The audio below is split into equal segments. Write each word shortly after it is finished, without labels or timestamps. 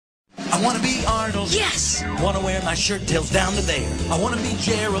I want to be Arnold. Yes! Want to wear my shirt tails down to there. I want to be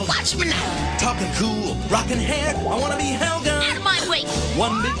Gerald. Watch me now! Talking cool, rocking hair. I want to be Helga. Out of my way!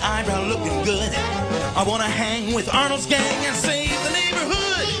 One big eyebrow looking good. I want to hang with Arnold's gang and save the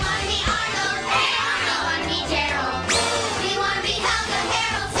neighborhood. We want to be Arnold. Hey, Arnold. We want to be Gerald. We want to be Helga,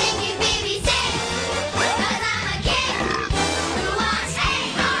 Harold, Stinky, Phoebe, Sid. 'Cause I'm a kid who wants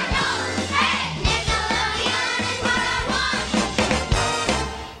Hey, Arnold. Hey, Nickelodeon is what I want.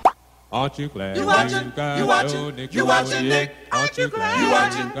 Aren't you glad You watching, you watching, you watching Nick. Aren't you glad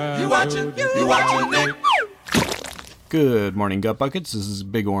You watching, you watching Nick. Good morning, Gut Buckets. This is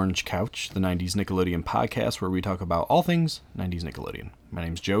Big Orange Couch, the 90s Nickelodeon podcast where we talk about all things 90s Nickelodeon. My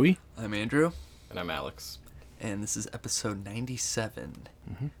name's Joey. I'm Andrew. And I'm Alex. And this is episode 97.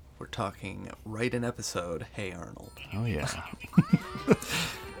 Mm-hmm. We're talking right in episode, Hey Arnold. Oh, yeah.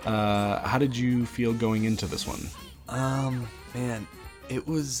 How did you feel going into this one? Man,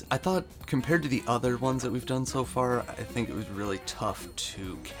 I thought compared to the other ones that we've done so far, I think it was really tough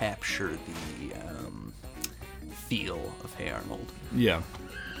to capture the feel of Hey Arnold. Yeah.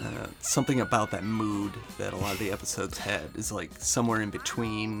 Something about that mood that a lot of the episodes had is like somewhere in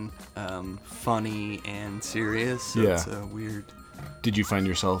between funny and serious. So Yeah. It's weird. Did you find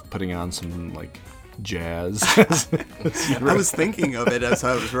yourself putting on some, like, jazz? I was thinking of it as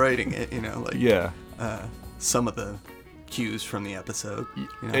I was writing it, like Yeah. some of the cues from the episode,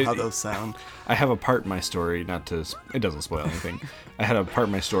 how those sound. I have a part in my story, it doesn't spoil anything. I had a part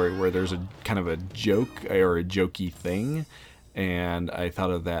in my story where there's a kind of a joke or a jokey thing, and I thought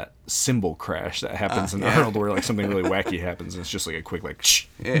of that cymbal crash that happens in Arnold where like something really wacky happens and it's just like a quick like shh.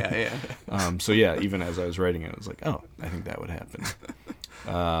 Yeah. So yeah, even as I was writing it, I was like, oh, I think that would happen.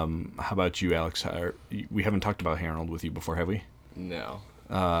 How about you, Alex? We haven't talked about Hey Arnold with you before, have we? No.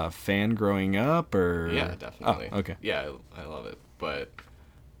 Fan growing up, or? Yeah, definitely. Oh, okay. Yeah, I love it. But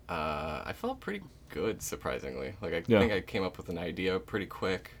I felt pretty good, surprisingly. Like, I Yeah. think I came up with an idea pretty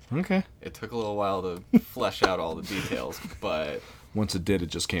quick. Okay. It took a little while to flesh out all the details, but... Once it did, it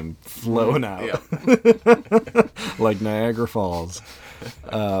just came flowing out. Yeah. Like Niagara Falls.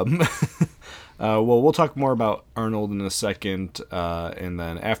 Well, we'll talk more about Arnold in a second, and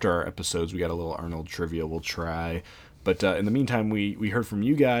then after our episodes, we got a little Arnold trivia we'll try. But in the meantime, we heard from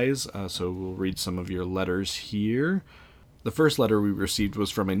you guys, so we'll read some of your letters here. The first letter we received was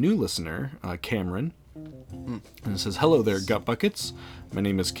from a new listener, Cameron. And it says, "Hello there, Gut Buckets. My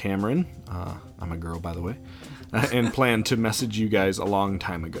name is Cameron. I'm a girl, by the way. And planned to message you guys a long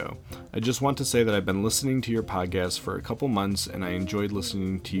time ago. I just want to say that I've been listening to your podcast for a couple months, and I enjoyed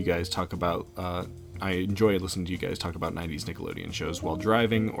listening to you guys talk about 90s Nickelodeon shows while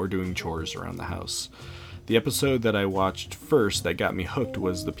driving or doing chores around the house. The episode that I watched first that got me hooked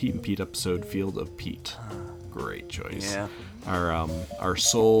was the Pete and Pete episode, Field of Pete. Great choice. Yeah. Our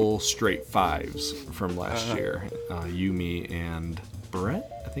Soul Straight Fives from last year. You, me, and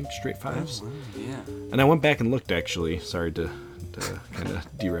Brett, I think, Straight Fives. Yeah. And I went back and looked, actually. Sorry to kind of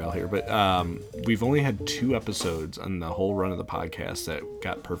derail here, but we've only had 2 episodes on the whole run of the podcast that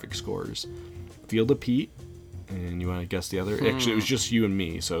got perfect scores. Field of Pete, and you want to guess the other? Actually, it was just you and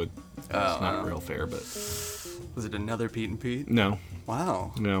me, so it's not real fair, but... Was it another Pete and Pete? No.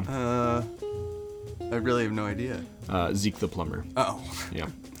 Wow. No. I really have no idea. Zeke the Plumber. Oh. Yeah.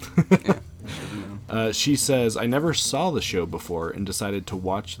 Yeah. She says, I never saw the show before and decided to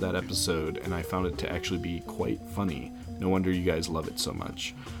watch that episode, and I found it to actually be quite funny. No wonder you guys love it so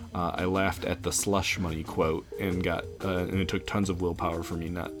much. I laughed at the slush money quote and it took tons of willpower for me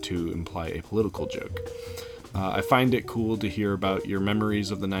not to imply a political joke. I find it cool to hear about your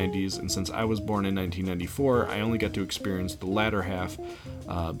memories of the 90s, and since I was born in 1994, I only got to experience the latter half,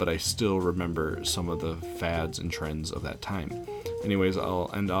 but I still remember some of the fads and trends of that time. Anyways,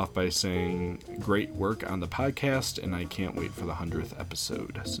 I'll end off by saying great work on the podcast, and I can't wait for the 100th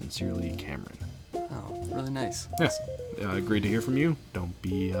episode. Sincerely, Cameron. Oh, really nice. Yes. Great to hear from you. Don't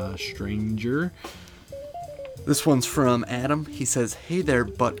be a stranger. This one's from Adam. He says, "Hey there,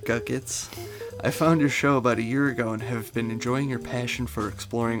 butt guckets. I found your show about a year ago and have been enjoying your passion for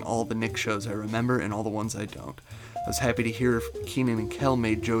exploring all the Nick shows I remember and all the ones I don't. I was happy to hear Keenan and Kel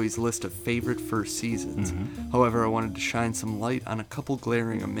made Joey's list of favorite first seasons. However, I wanted to shine some light on a couple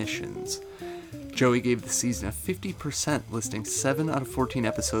glaring omissions. Joey gave the season a 50%, listing 7 out of 14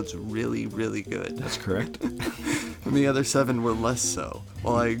 episodes really, really good. That's correct. And the other 7 were less so.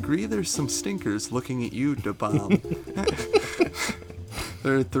 While I agree there's some stinkers, looking at you, Da Bomb.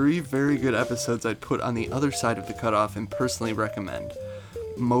 There are 3 very good episodes I'd put on the other side of the cutoff and personally recommend.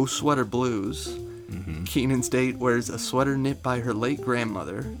 Mo Sweater Blues. Keenan's date wears a sweater knit by her late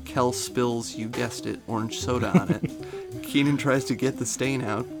grandmother. Kel spills, you guessed it, orange soda on it. Keenan tries to get the stain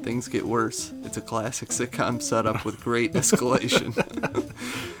out. Things get worse. It's a classic sitcom setup with great escalation.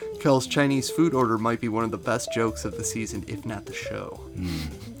 Kel's Chinese food order might be one of the best jokes of the season, if not the show.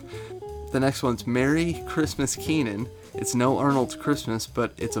 The next one's Merry Christmas Keenan. It's no Arnold's Christmas,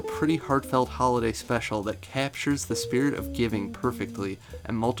 but it's a pretty heartfelt holiday special that captures the spirit of giving perfectly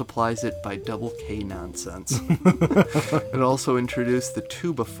and multiplies it by double K nonsense. It also introduced the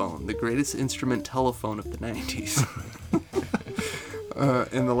tuba phone, the greatest instrument telephone of the 90s.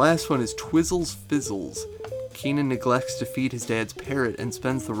 And the last one is Twizzles Fizzles. Keenan neglects to feed his dad's parrot and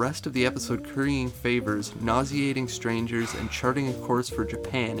spends the rest of the episode currying favors, nauseating strangers, and charting a course for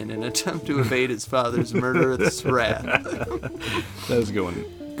Japan in an attempt to evade his father's murderous wrath. That was a good one.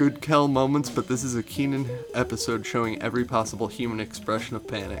 Good Kel moments, but this is a Keenan episode showing every possible human expression of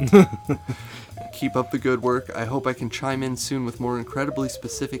panic. Keep up the good work. I hope I can chime in soon with more incredibly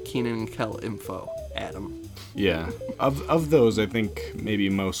specific Keenan and Kel info. Adam. Yeah. Of those, I think maybe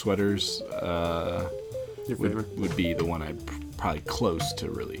Mo Sweaters Your favorite? would be the one I'd probably close to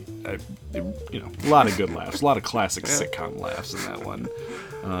really. A lot of good laughs. A lot of classic sitcom laughs in that one.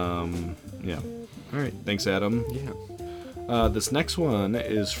 Yeah. All right. Thanks, Adam. Yeah. This next one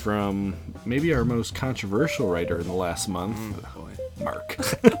is from maybe our most controversial writer in the last month, Boy. Mark.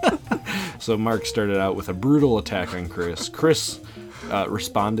 So Mark started out with a brutal attack on Chris. Chris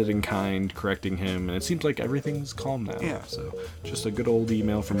responded in kind, correcting him, and it seems like everything's calm now. Yeah. So just a good old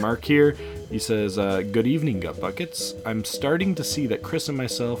email from Mark here. He says, good evening, Gut Buckets. I'm starting to see that Chris and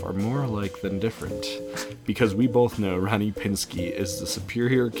myself are more alike than different, because we both know Ronnie Pinsky is the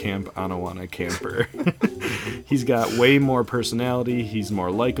superior Camp Anawana camper. He's got way more personality, he's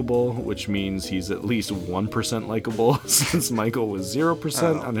more likable, which means he's at least 1% likable, since Michael was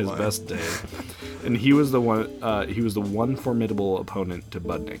 0% on his best day. And he was the one formidable opponent to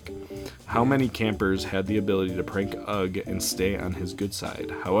Budnick. How many campers had the ability to prank Ugg and stay on his good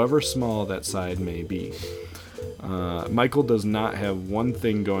side, however small that side may be? Michael does not have one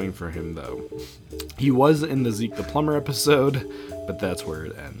thing going for him, though. He was in the Zeke the Plumber episode, but that's where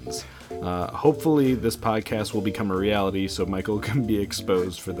it ends. Hopefully this podcast will become a reality so Michael can be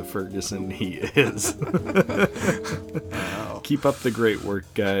exposed for the Ferguson he is. Keep up the great work,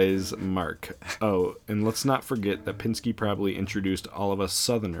 guys. Mark. Oh, and let's not forget that Pinsky probably introduced all of us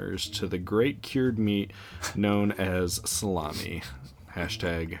Southerners to the great cured meat known as salami.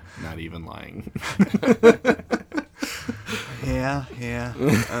 Hashtag not even lying. Yeah.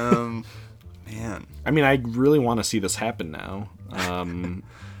 Man. I mean, I really want to see this happen now.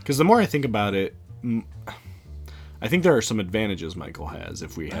 Because the more I think about it, I think there are some advantages Michael has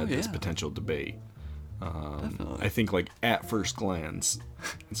if we had this potential debate. Definitely. I think, like, at first glance,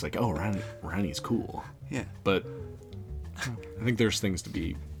 it's like, oh, Ronnie's cool. Yeah. But I think there's things to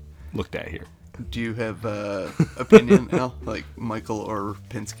be looked at here. Do you have opinion, Al? Like Michael or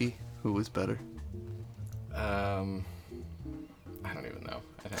Pinsky? Who was better? I don't even know.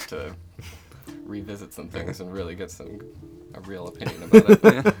 I'd have to revisit some things and really get a real opinion about it.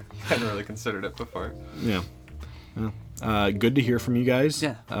 I hadn't really considered it before. Yeah. Good to hear from you guys.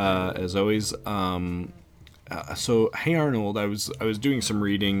 Yeah. As always. So, Hey Arnold, I was doing some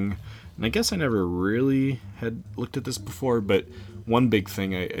reading, and I guess I never really had looked at this before, but one big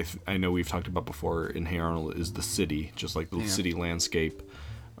thing I know we've talked about before in Hey Arnold is the city, just like the city landscape.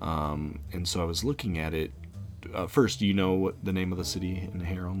 And so I was looking at it. First, do you know what the name of the city in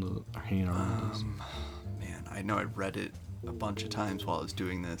Hey Arnold is? Man, I know I read it a bunch of times while I was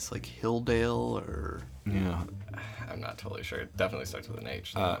doing this. Like Hilldale or... Yeah. I'm not totally sure. It definitely starts with an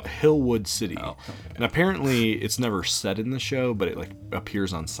H. Hillwood City. Oh, okay. And apparently it's never said in the show, but it like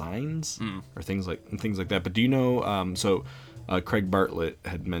appears on signs or things like that. But do you know, Craig Bartlett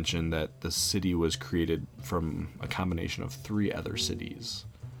had mentioned that the city was created from a combination of 3 other cities.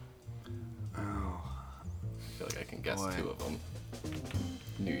 I feel like I can guess Boy. 2 of them.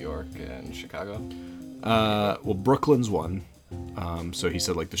 New York and Chicago. Well, Brooklyn's one. So he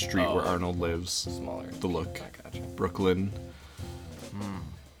said like the street where Arnold lives. Smaller. The look. I gotcha. Brooklyn.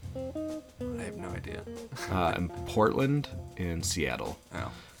 I have no idea. And Portland and Seattle.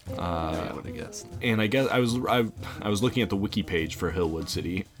 Oh. I would have guessed. And I guess I was looking at the wiki page for Hillwood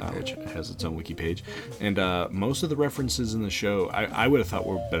City, which has its own wiki page, and most of the references in the show I would have thought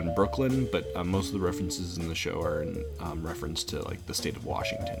would have been Brooklyn, but most of the references in the show are in reference to like the state of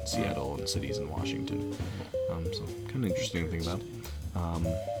Washington, Seattle, and cities in Washington. So kind of interesting to think about.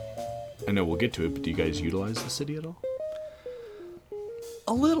 I know we'll get to it, but do you guys utilize the city at all?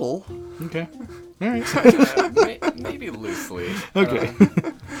 A little. Okay. All right. Maybe loosely. Okay.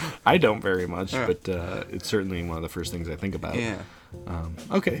 I don't very much, but it's certainly one of the first things I think about. Yeah.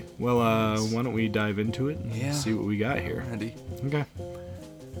 Okay, well, why don't we dive into it and Yeah. see what we got here? Ready? Okay.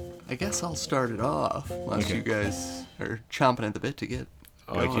 I guess I'll start it off, unless Okay. you guys are chomping at the bit to get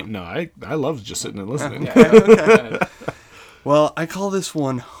Oh, I going. can't. No, I love just sitting and listening. Well, I call this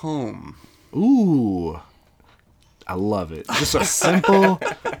one Home. Ooh, I love it. Just so simple.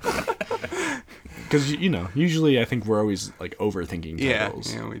 Because usually I think we're always like overthinking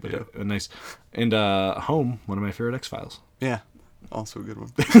titles. Yeah, we But do. a nice and Home, one of my favorite X-Files. Yeah, also a good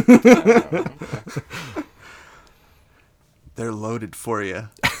one. They're loaded for you,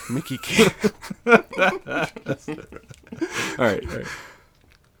 Mickey K. All right.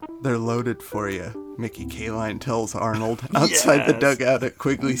 They're loaded for you, Mickey Kaline tells Arnold outside the dugout at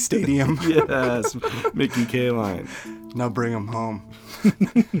Quigley Stadium. Yes, Mickey Kaline. Now bring 'em home.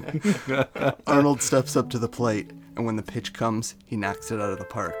 Arnold steps up to the plate, and when the pitch comes, he knocks it out of the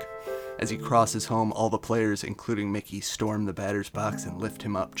park. As he crosses home, all the players, including Mickey, storm the batter's box and lift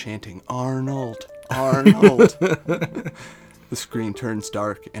him up, chanting, "Arnold! Arnold!" The screen turns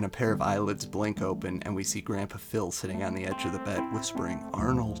dark, and a pair of eyelids blink open, and we see Grandpa Phil sitting on the edge of the bed, whispering,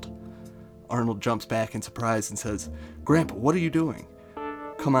 "Arnold!" Arnold jumps back in surprise and says, "Grandpa, what are you doing?"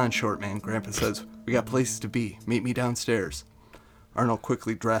 "Come on, short man," Grandpa says. "We got places to be. Meet me downstairs." Arnold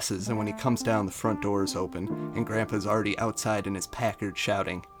quickly dresses, and when he comes down, the front door is open, and Grandpa's already outside in his Packard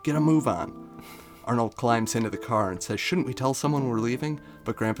shouting, "Get a move on." Arnold climbs into the car and says, "Shouldn't we tell someone we're leaving?"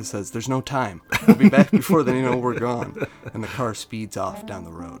 But Grandpa says, "There's no time. We'll be back before they know we're gone." And the car speeds off down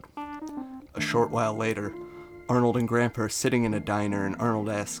the road. A short while later, Arnold and Grandpa are sitting in a diner, and Arnold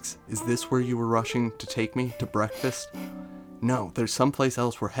asks, "Is this where you were rushing to take me to breakfast?" "No, there's someplace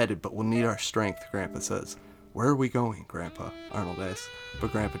else we're headed, but we'll need our strength," Grandpa says. "Where are we going, Grandpa?" Arnold asks,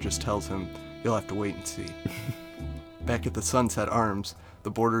 but Grandpa just tells him, "You'll have to wait and see." Back at the Sunset Arms, the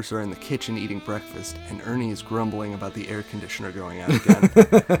Borders are in the kitchen eating breakfast, and Ernie is grumbling about the air conditioner going out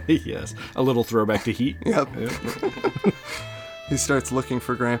again. Yes, a little throwback to Heat. Yep. He starts looking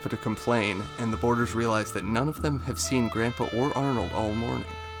for Grandpa to complain, and the Borders realize that none of them have seen Grandpa or Arnold all morning.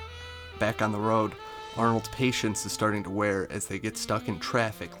 Back on the road, Arnold's patience is starting to wear as they get stuck in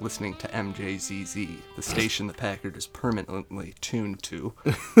traffic listening to MJZZ, the station the Packard is permanently tuned to.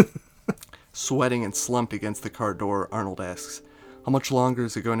 Sweating and slumped against the car door, Arnold asks, "How much longer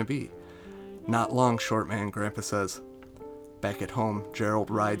is it going to be?" "Not long, short man," Grandpa says. Back at home,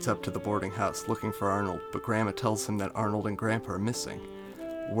 Gerald rides up to the boarding house looking for Arnold, but Grandma tells him that Arnold and Grandpa are missing.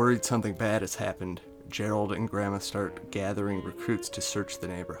 Worried something bad has happened, Gerald and Grandma start gathering recruits to search the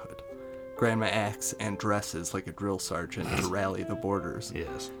neighborhood. Grandma acts and dresses like a drill sergeant to rally the Borders.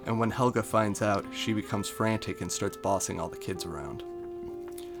 Yes. And when Helga finds out, she becomes frantic and starts bossing all the kids around.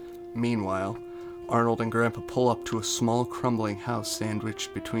 Meanwhile, Arnold and Grandpa pull up to a small crumbling house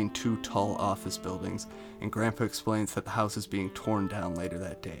sandwiched between two tall office buildings, and Grandpa explains that the house is being torn down later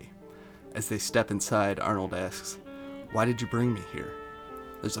that day. As they step inside, Arnold asks, "Why did you bring me here?"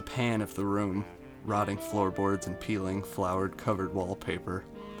 There's a pan of the room, rotting floorboards and peeling, flowered-covered wallpaper.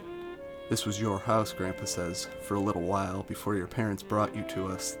 "This was your house," Grandpa says, "for a little while, before your parents brought you to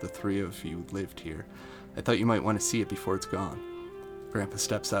us. The three of you lived here. I thought you might want to see it before it's gone." Grandpa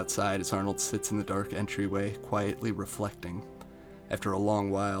steps outside as Arnold sits in the dark entryway, quietly reflecting. After a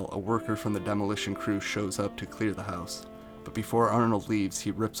long while, a worker from the demolition crew shows up to clear the house. But before Arnold leaves,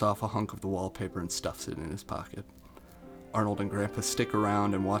 he rips off a hunk of the wallpaper and stuffs it in his pocket. Arnold and Grandpa stick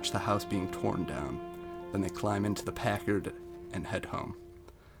around and watch the house being torn down. Then they climb into the Packard and head home.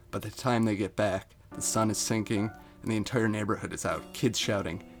 By the time they get back, the sun is sinking and the entire neighborhood is out, kids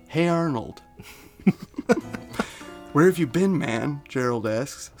shouting, "Hey Arnold!" "Where have you been, man?" Gerald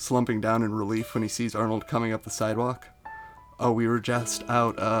asks, slumping down in relief when he sees Arnold coming up the sidewalk. "Oh, we were just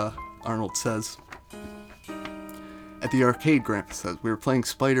out, Arnold says. "At the arcade," Grandpa says. "We were playing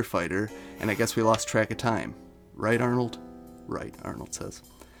Spider Fighter, and I guess we lost track of time. Right, Arnold?" "Right," Arnold says.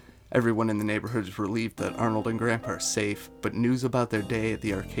 Everyone in the neighborhood is relieved that Arnold and Grandpa are safe, but news about their day at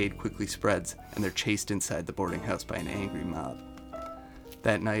the arcade quickly spreads, and they're chased inside the boarding house by an angry mob.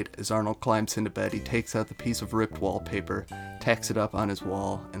 That night, as Arnold climbs into bed, he takes out the piece of ripped wallpaper, tacks it up on his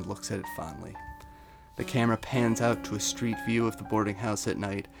wall, and looks at it fondly. The camera pans out to a street view of the boarding house at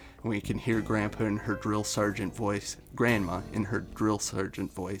night, and we can hear Grandma in her drill sergeant voice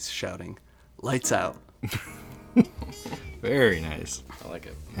shouting, "Lights out!" Very nice. I like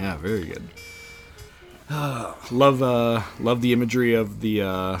it. Yeah, very good. Love the imagery of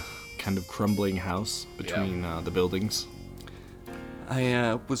the kind of crumbling house between the buildings.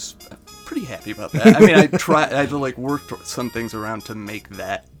 I was pretty happy about that. I mean, I had to work some things around to make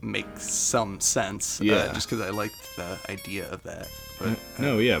that make some sense. Yeah. Just because I liked the idea of that. But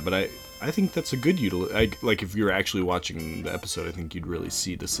No, yeah, but I think that's a good like if you're actually watching the episode, I think you'd really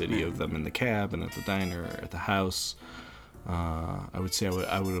see the city of them in the cab and at the diner, at the house. I would say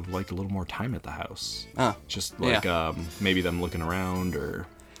I would have liked a little more time at the house. Just like maybe them looking around or.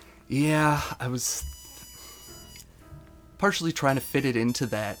 Yeah, I was partially trying to fit it into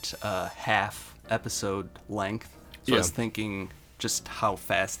that half episode length. So I was thinking just how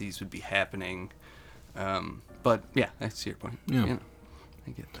fast these would be happening. But yeah, I see your point. Yeah. You know, I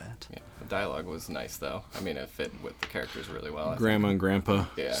get that. Yeah, the dialogue was nice though. I mean, it fit with the characters really well. I Grandma think. and Grandpa,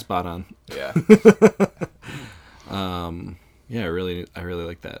 Yeah. spot on. Yeah. Yeah, I really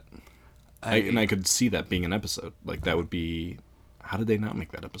like that. And I could see that being an episode. Like that would be. How did they not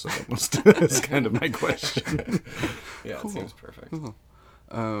make that episode? Almost. That's kind of my question. Yeah, it seems perfect.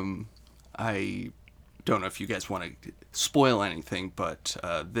 I don't know if you guys want to spoil anything, but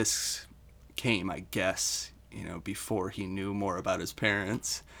this came, I guess, before he knew more about his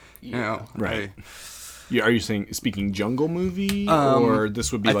parents. Yeah. Right. Yeah, are you speaking Jungle Movie, or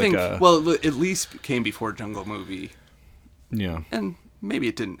this would be I like think, a? well, at least came before Jungle Movie, Yeah. and maybe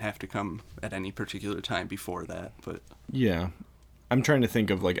it didn't have to come at any particular time before that, but Yeah. I'm trying to think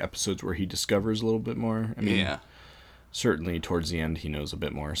of like episodes where he discovers a little bit more. I mean, yeah. certainly towards the end he knows a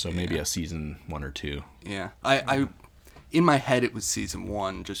bit more. So maybe Yeah. a season 1 or 2. Yeah, I in my head it was season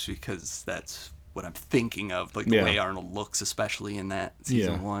 1 just because that's what I'm thinking of, like the Yeah. way Arnold looks, especially in that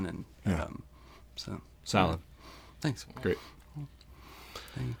season Yeah. 1, and Yeah. so Solid. thanks. Great.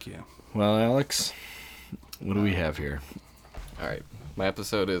 Thank you. Well, Alex, what do we have here? All right. My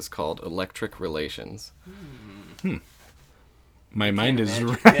episode is called Electric Relations. My mind is.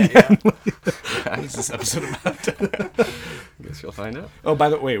 Yeah. What is this episode about? Guess you'll find out. Oh, by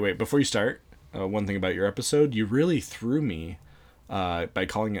the way, wait. Before you start, one thing about your episode, you really threw me by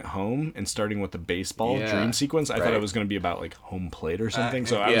calling it Home and starting with the baseball Yeah, dream sequence. I thought right. it was going to be about like home plate or something.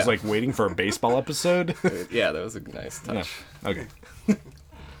 So I yeah. was like waiting for a baseball episode. Yeah, that was a nice No. touch. Okay.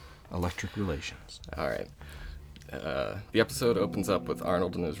 Electric Relations. All right. The episode opens up with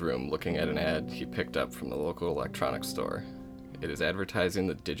Arnold in his room looking at an ad he picked up from the local electronics store. It is advertising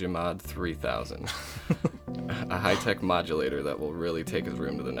the Digimod 3000, a high-tech modulator that will really take his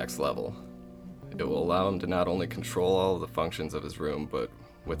room to the next level. It will allow him to not only control all of the functions of his room, but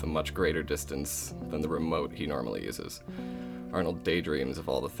with a much greater distance than the remote he normally uses. Arnold daydreams of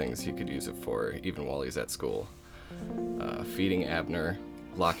all the things he could use it for, even while he's at school. Feeding Abner,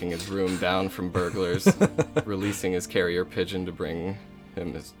 locking his room down from burglars, releasing his carrier pigeon to bring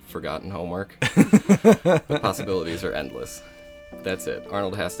him his forgotten homework. The possibilities are endless. That's it.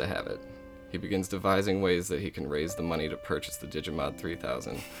 Arnold has to have it. He begins devising ways that he can raise the money to purchase the Digimod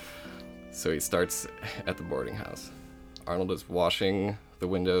 3000. So he starts at the boarding house. Arnold is washing the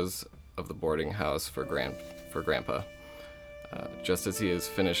windows of the boarding house for Grandpa. Just as he is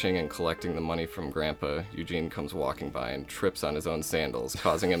finishing and collecting the money from Grandpa, Eugene comes walking by and trips on his own sandals,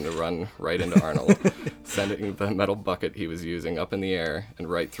 causing him to run right into Arnold, sending the metal bucket he was using up in the air and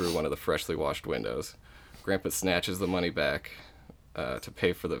right through one of the freshly washed windows. Grandpa snatches the money back to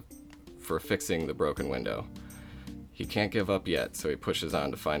pay for fixing the broken window. He can't give up yet, so he pushes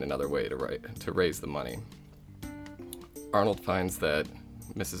on to find another way to raise the money. Arnold finds that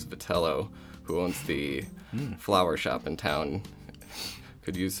Mrs. Vitello, who owns the flower shop in town,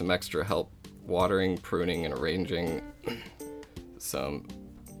 could use some extra help watering, pruning, and arranging some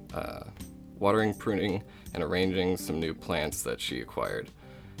new plants that she acquired.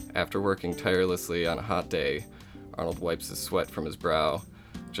 After working tirelessly on a hot day, Arnold wipes his sweat from his brow,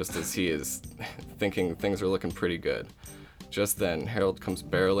 just as he is thinking things are looking pretty good. Just then, Harold comes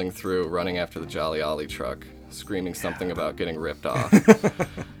barreling through, running after the Jolly Ollie truck, screaming something about getting ripped off.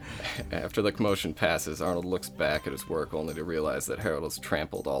 After the commotion passes, Arnold looks back at his work only to realize that Harold has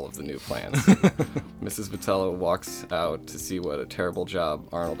trampled all of the new plans. Mrs. Vitello walks out to see what a terrible job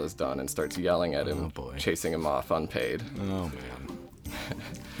Arnold has done and starts yelling at him, boy. chasing him off unpaid. Oh man.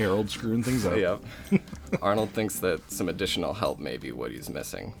 Harold screwing things up. Yep. Arnold thinks that some additional help may be what he's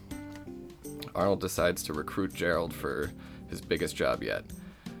missing. Arnold decides to recruit Gerald for his biggest job yet,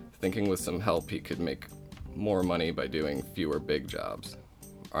 thinking with some help he could make more money by doing fewer big jobs.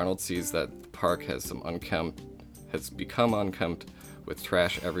 Arnold sees that the park has become unkempt with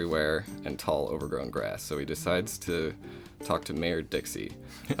trash everywhere and tall overgrown grass, so he decides to talk to Mayor Dixie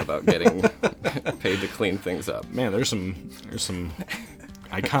about getting paid to clean things up. Man, there's some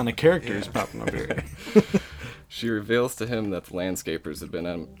iconic characters popping up here. She reveals to him that the landscapers have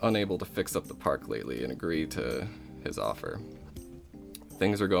been unable to fix up the park lately and agree to his offer.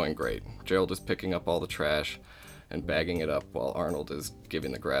 Things are going great. Gerald is picking up all the trash and bagging it up while Arnold is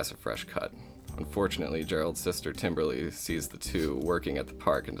giving the grass a fresh cut. Unfortunately, Gerald's sister Timberly sees the two working at the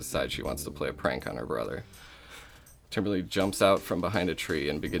park and decides she wants to play a prank on her brother. Timberly jumps out from behind a tree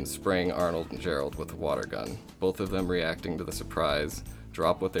and begins spraying Arnold and Gerald with a water gun. Both of them, reacting to the surprise,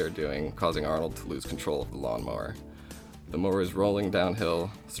 drop what they are doing, causing Arnold to lose control of the lawnmower. The mower is rolling downhill,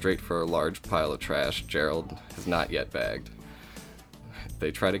 straight for a large pile of trash Gerald has not yet bagged.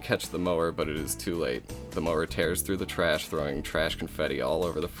 They try to catch the mower, but it is too late. The mower tears through the trash, throwing trash confetti all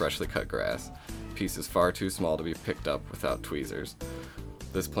over the freshly cut grass, pieces far too small to be picked up without tweezers.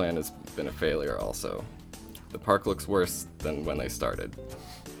 This plan has been a failure also. The park looks worse than when they started.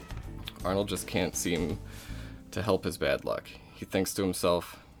 Arnold just can't seem to help his bad luck. He thinks to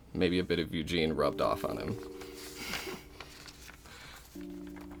himself, maybe a bit of Eugene rubbed off on him.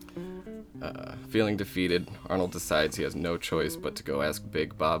 Feeling defeated, Arnold decides he has no choice but to go ask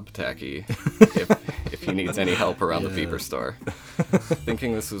Big Bob Tacky if he needs any help around the beeper store.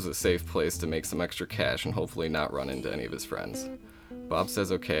 Thinking this was a safe place to make some extra cash and hopefully not run into any of his friends. Bob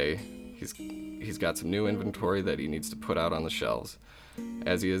says okay, he's got some new inventory that he needs to put out on the shelves.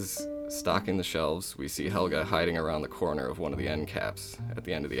 As he is stocking the shelves, we see Helga hiding around the corner of one of the end caps at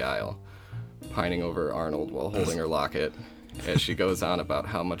the end of the aisle, pining over Arnold while holding her locket, as she goes on about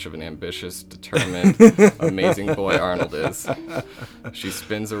how much of an ambitious, determined, amazing boy Arnold is. She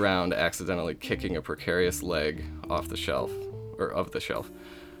spins around, accidentally kicking a precarious leg off the shelf,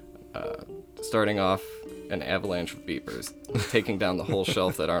 starting off an avalanche of beepers, taking down the whole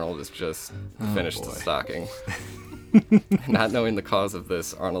shelf that Arnold has just finished stocking. Not knowing the cause of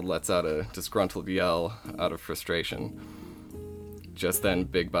this, Arnold lets out a disgruntled yell out of frustration. Just then,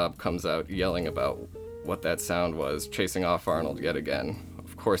 Big Bob comes out yelling about what that sound was, chasing off Arnold yet again.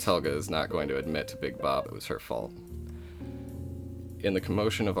 Of course, Helga is not going to admit to Big Bob it was her fault. In the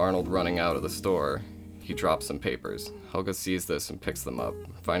commotion of Arnold running out of the store, he drops some papers. Helga sees this and picks them up,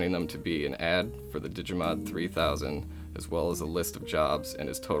 finding them to be an ad for the Digimod 3000, as well as a list of jobs and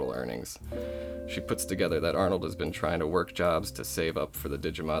his total earnings. She puts together that Arnold has been trying to work jobs to save up for the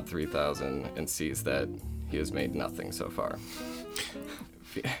Digimod 3000 and sees that he has made nothing so far.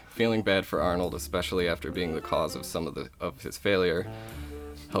 Feeling bad for Arnold, especially after being the cause of some of his failure,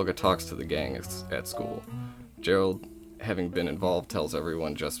 Helga talks to the gang at school. Gerald, having been involved, tells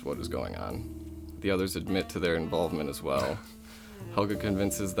everyone just what is going on. The others admit to their involvement as well. Helga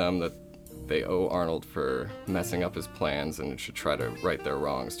convinces them that they owe Arnold for messing up his plans and should try to right their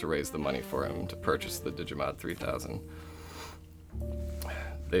wrongs to raise the money for him to purchase the Digimod 3000.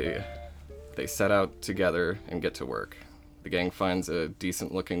 They set out together and get to work. The gang finds a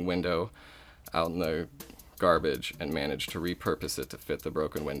decent-looking window out in the garbage and manage to repurpose it to fit the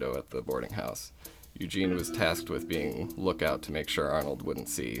broken window at the boarding house. Eugene was tasked with being lookout to make sure Arnold wouldn't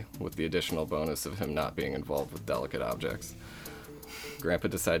see, with the additional bonus of him not being involved with delicate objects. Grandpa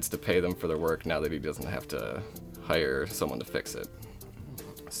decides to pay them for their work now that he doesn't have to hire someone to fix it.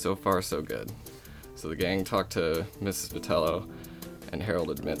 So far, so good. So the gang talked to Mrs. Vitello, and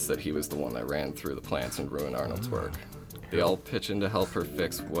Harold admits that he was the one that ran through the plants and ruined Arnold's work. They all pitch in to help her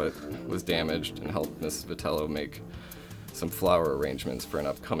fix what was damaged and help Mrs. Vitello make some flower arrangements for an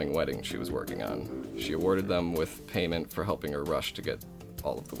upcoming wedding she was working on. She awarded them with payment for helping her rush to get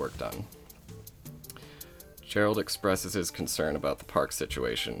all of the work done. Gerald expresses his concern about the park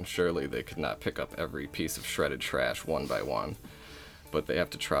situation. Surely they could not pick up every piece of shredded trash one by one, but they have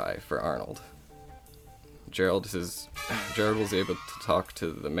to try for Arnold. Gerald was able to talk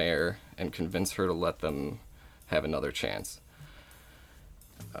to the mayor and convince her to let them have another chance.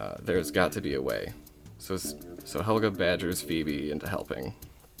 There's got to be a way. So Helga badgers Phoebe into helping.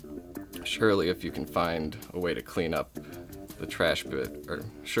 Surely if you can find a way to clean up the trash bit, or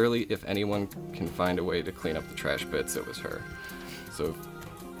surely if anyone can find a way to clean up the trash bits, it was her. So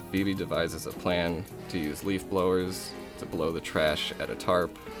Phoebe devises a plan to use leaf blowers to blow the trash at a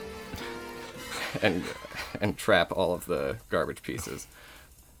tarp and trap all of the garbage pieces.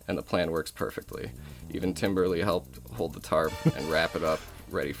 And the plan works perfectly. Even Timberly helped hold the tarp and wrap it up,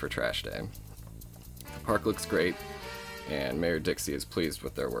 ready for trash day. The park looks great, and Mayor Dixie is pleased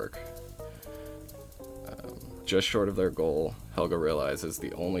with their work. Just short of their goal, Helga realizes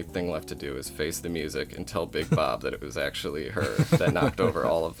the only thing left to do is face the music and tell Big Bob that it was actually her that knocked over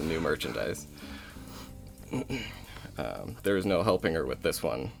all of the new merchandise. There is no helping her with this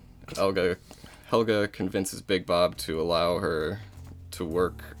one. Helga convinces Big Bob to allow her to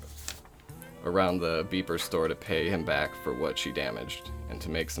work around the beeper store to pay him back for what she damaged and to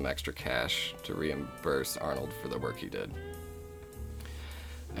make some extra cash to reimburse Arnold for the work he did.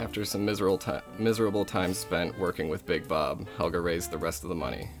 After some miserable time spent working with Big Bob, Helga raised the rest of the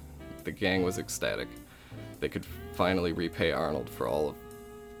money. The gang was ecstatic. They could finally repay Arnold for all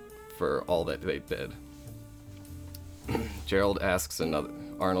for all that they did. Gerald asks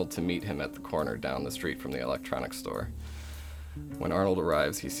Arnold to meet him at the corner down the street from the electronics store. When Arnold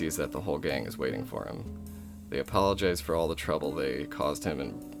arrives, he sees that the whole gang is waiting for him. They apologize for all the trouble they caused him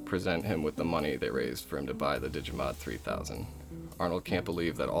and present him with the money they raised for him to buy the Digimod 3000. Arnold can't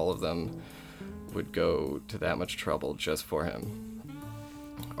believe that all of them would go to that much trouble just for him.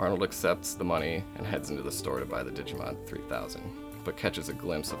 Arnold accepts the money and heads into the store to buy the Digimod 3000, but catches a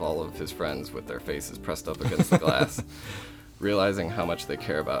glimpse of all of his friends with their faces pressed up against the glass, realizing how much they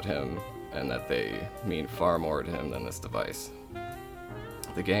care about him and that they mean far more to him than this device.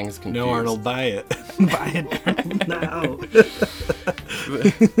 The gang is confused. No, Arnold, buy it. Buy it now.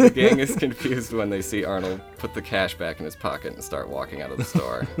 The gang is confused when they see Arnold put the cash back in his pocket and start walking out of the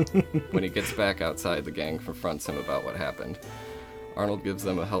store. When he gets back outside, the gang confronts him about what happened. Arnold gives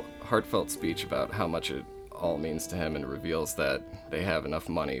them a heartfelt speech about how much it all means to him and reveals that they have enough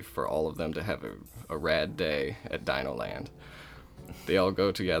money for all of them to have a rad day at Dino Land. They all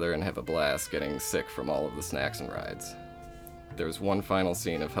go together and have a blast, getting sick from all of the snacks and rides. There's one final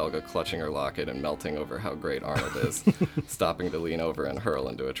scene of Helga clutching her locket and melting over how great Arnold is, stopping to lean over and hurl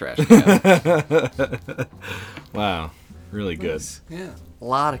into a trash can. Wow, really good. Yeah, a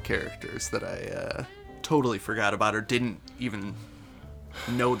lot of characters that I totally forgot about or didn't even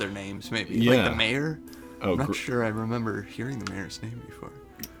know their names, maybe. Like Yeah. the mayor. Oh, I'm not sure I remember hearing the mayor's name before.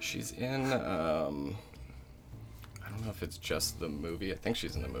 She's in, I don't know if it's just the movie. I think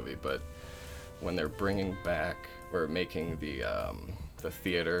she's in the movie, but when they're bringing back or making the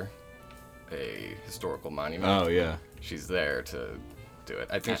theater a historical monument, Oh, yeah. she's there to do it.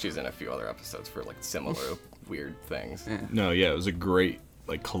 I think she's in a few other episodes for like similar weird things. No, yeah, it was a great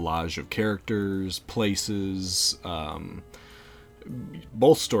like collage of characters, places,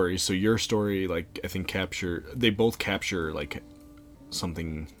 both stories. So your story, like, I think they both capture like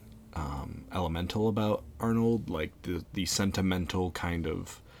something elemental about Arnold, like the sentimental kind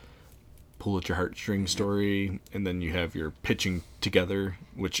of pull at your heartstring story, and then you have your pitching together,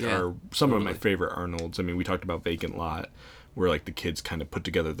 which are some of my favorite Arnolds. I mean, we talked about Vacant Lot, where like the kids kind of put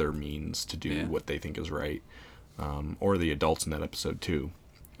together their means to do what they think is right, or the adults in that episode too,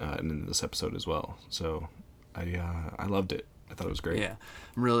 and in this episode as well. So I loved it. I thought it was great. Yeah,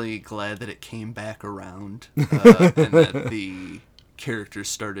 I'm really glad that it came back around and that the characters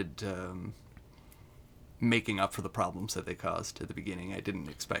started making up for the problems that they caused at the beginning. I didn't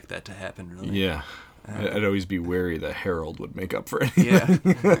expect that to happen, really. Yeah. I'd always be wary that Harold would make up for anything. Yeah.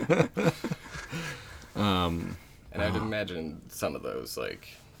 And I'd imagine some of those like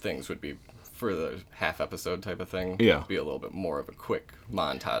things would be for the half episode type of thing. Yeah. Be a little bit more of a quick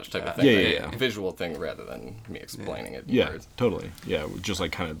montage type of thing. Yeah, like yeah, yeah. a visual thing rather than me explaining it in Yeah, words. totally. Yeah, just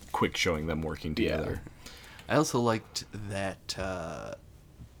like kind of quick showing them working Yeah. together. I also liked that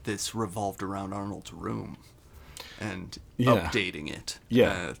this revolved around Arnold's room and Yeah. updating it.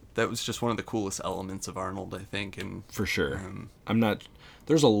 Yeah. That was just one of the coolest elements of Arnold, I think. And For sure. Um,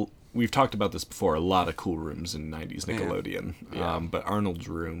 We've talked about this before, a lot of cool rooms in 90s Nickelodeon. Yeah. But Arnold's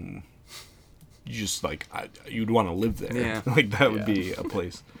room, you just like, you'd want to live there. Yeah. Like that would Yeah. be a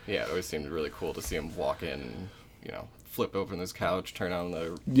place. Yeah, it always seemed really cool to see him walk in, flip open his couch, turn on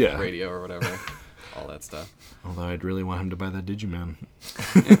the Yeah. radio or whatever, all that stuff. Although I'd really want him to buy that Digimon.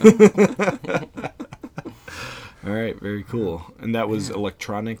 All right, very cool. And that was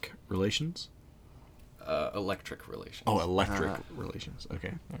Electronic Relations? Electric Relations. Oh, Electric Relations. Okay,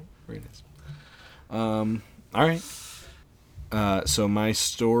 all right. Very nice. All right. So my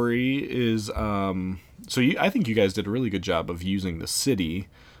story is I think you guys did a really good job of using the city,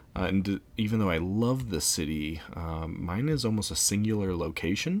 and even though I love the city, mine is almost a singular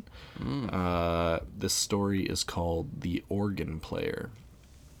location. This story is called The Organ Player.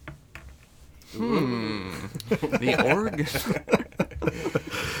 the org.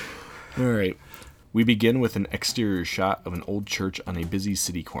 All right. We begin with an exterior shot of an old church on a busy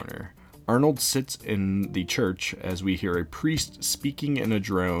city corner. Arnold sits in the church as we hear a priest speaking in a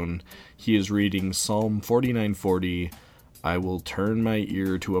drone. He is reading Psalm 49:40. I will turn my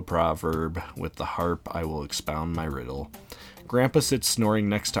ear to a proverb. With the harp I will expound my riddle. Grandpa sits snoring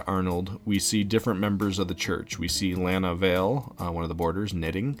next to Arnold. We see different members of the church. We see Lana Vale, one of the boarders,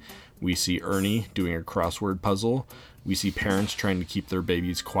 knitting. We see Ernie doing a crossword puzzle. We see parents trying to keep their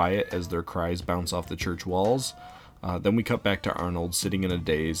babies quiet as their cries bounce off the church walls. Then we cut back to Arnold sitting in a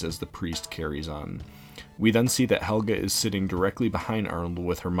daze as the priest carries on. We then see that Helga is sitting directly behind Arnold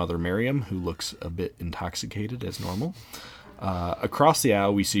with her mother Miriam, who looks a bit intoxicated as normal. Across the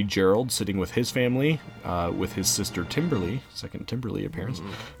aisle, we see Gerald sitting with his family, with his sister Timberly, second Timberly appearance,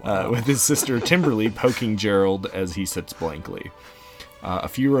 with his sister Timberly poking Gerald as he sits blankly. A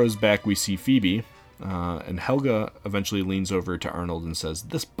few rows back, we see Phoebe, and Helga eventually leans over to Arnold and says,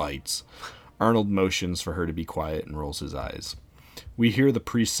 "This bites." Arnold motions for her to be quiet and rolls his eyes. We hear the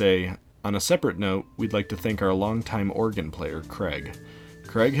priest say, "On a separate note, we'd like to thank our longtime organ player, Craig.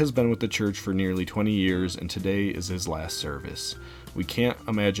 Craig has been with the church for nearly 20 years, and today is his last service. We can't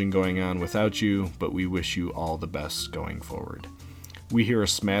imagine going on without you, but we wish you all the best going forward." We hear a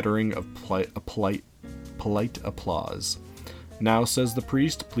smattering of polite applause. "Now," says the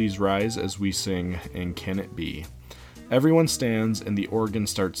priest, "please rise as we sing, and can it be?" Everyone stands, and the organ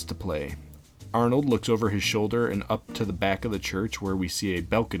starts to play. Arnold looks over his shoulder and up to the back of the church, where we see a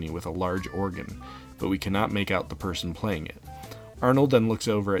balcony with a large organ, but we cannot make out the person playing it. Arnold then looks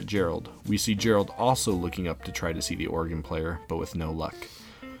over at Gerald. We see Gerald also looking up to try to see the organ player, but with no luck.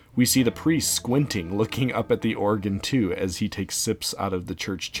 We see the priest squinting, looking up at the organ too, as he takes sips out of the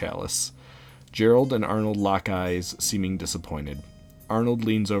church chalice. Gerald and Arnold lock eyes, seeming disappointed. Arnold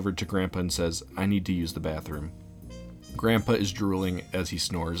leans over to Grandpa and says, "I need to use the bathroom." Grandpa is drooling as he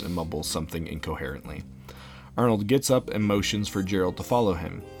snores and mumbles something incoherently. Arnold gets up and motions for Gerald to follow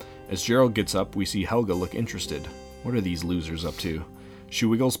him. As Gerald gets up, we see Helga look interested. What are these losers up to? She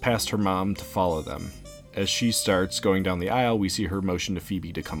wiggles past her mom to follow them. As she starts going down the aisle, we see her motion to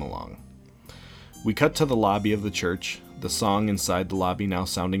Phoebe to come along. We cut to the lobby of the church, the song inside the lobby now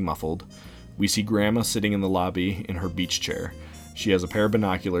sounding muffled. We see Grandma sitting in the lobby in her beach chair. She has a pair of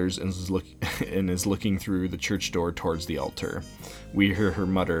binoculars and is looking through the church door towards the altar. We hear her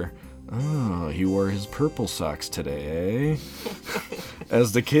mutter, "Oh, he wore his purple socks today, eh?"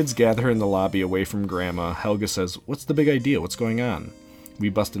 As the kids gather in the lobby away from Grandma, Helga says, "What's the big idea? What's going on? We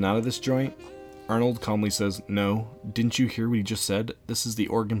busting out of this joint?" Arnold calmly says, "No, didn't you hear what he just said? This is the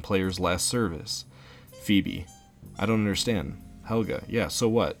organ player's last service." Phoebe, "I don't understand." Helga, "Yeah, so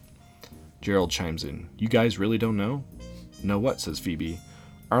what?" Gerald chimes in, "You guys really don't know?" "Know what?" says Phoebe.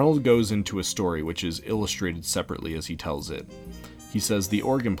 Arnold goes into a story which is illustrated separately as he tells it. He says the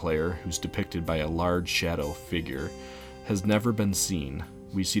organ player, who's depicted by a large shadow figure, has never been seen.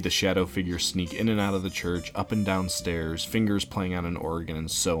 We see the shadow figure sneak in and out of the church, up and down stairs, fingers playing on an organ, and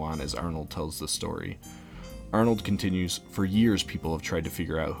so on as Arnold tells the story. Arnold continues, "For years people have tried to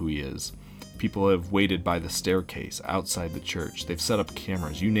figure out who he is. People have waited by the staircase, outside the church. They've set up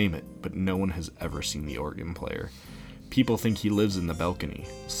cameras, you name it, but no one has ever seen the organ player. People think he lives in the balcony.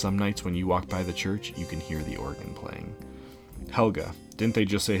 Some nights when you walk by the church, you can hear the organ playing." Helga, "Didn't they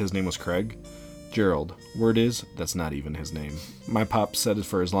just say his name was Craig?" Gerald, "Word is, that's not even his name. My pop said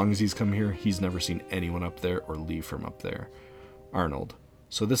for as long as he's come here, he's never seen anyone up there or leave from up there." Arnold,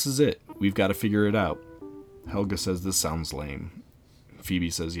 "So this is it. We've got to figure it out." Helga says this sounds lame. Phoebe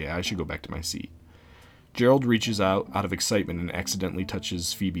says, "Yeah, I should go back to my seat." Gerald reaches out of excitement and accidentally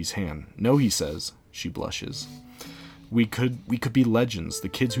touches Phoebe's hand. "No," he says. She blushes. We could be legends, the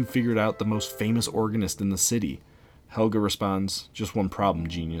kids who figured out the most famous organist in the city." Helga responds, "Just one problem,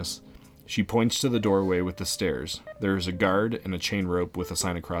 genius." She points to the doorway with the stairs. There is a guard and a chain rope with a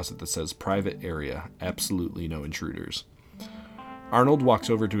sign across it that says "Private area, absolutely no intruders." Arnold walks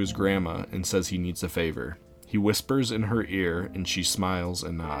over to his grandma and says he needs a favor. He whispers in her ear and she smiles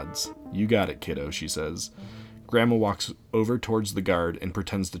and nods. "You got it, kiddo," she says. Grandma walks over towards the guard and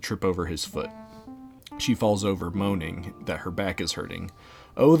pretends to trip over his foot. She falls over, moaning that her back is hurting.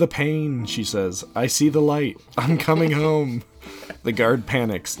 "Oh, the pain," she says. "I see the light. I'm coming home." The guard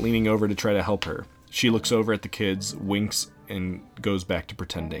panics, leaning over to try to help her. She looks over at the kids, winks, and goes back to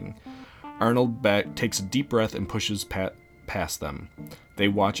pretending. Arnold takes a deep breath and pushes past them. They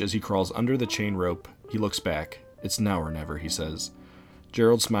watch as he crawls under the chain rope. He looks back. "It's now or never," he says.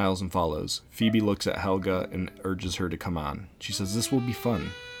 Gerald smiles and follows. Phoebe looks at Helga and urges her to come on. She says, "This will be fun."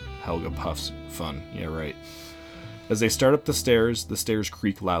 Helga puffs. "Fun, yeah, right." As they start up the stairs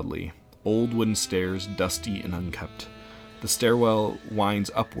creak loudly. Old wooden stairs, dusty and unkept. The stairwell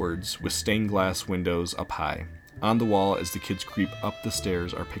winds upwards with stained glass windows up high. On the wall, as the kids creep up the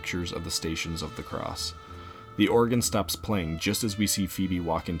stairs, are pictures of the Stations of the Cross. The organ stops playing just as we see Phoebe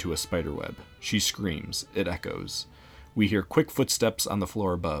walk into a spiderweb. She screams. It echoes. We hear quick footsteps on the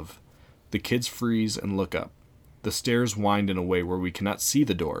floor above. The kids freeze and look up. The stairs wind in a way where we cannot see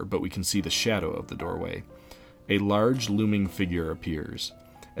the door, but we can see the shadow of the doorway. A large, looming figure appears.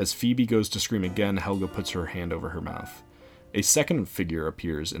 As Phoebe goes to scream again, Helga puts her hand over her mouth. A second figure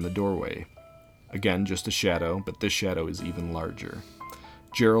appears in the doorway. Again, just a shadow, but this shadow is even larger.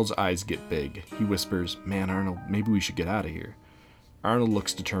 Gerald's eyes get big. He whispers, "Man, Arnold, maybe we should get out of here." Arnold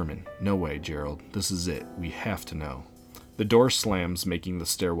looks determined. "No way, Gerald. This is it. We have to know." The door slams, making the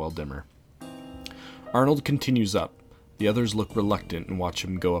stairwell dimmer. Arnold continues up. The others look reluctant and watch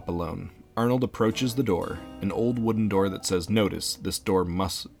him go up alone. Arnold approaches the door, an old wooden door that says, "Notice, this door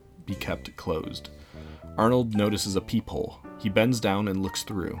must be kept closed." Arnold notices a peephole. He bends down and looks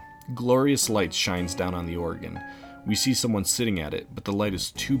through. Glorious light shines down on the organ. We see someone sitting at it, but the light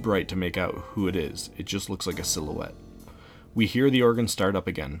is too bright to make out who it is. It just looks like a silhouette. We hear the organ start up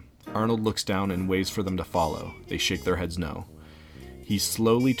again. Arnold looks down and waves for them to follow. They shake their heads no. He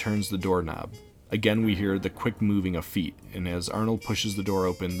slowly turns the doorknob. Again we hear the quick moving of feet, and as Arnold pushes the door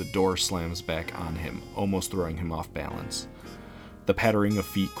open, the door slams back on him, almost throwing him off balance. The pattering of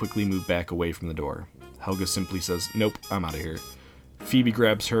feet quickly move back away from the door. Helga simply says, "Nope, I'm out of here." Phoebe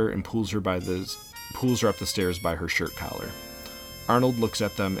grabs her and pulls her up the stairs by her shirt collar. Arnold looks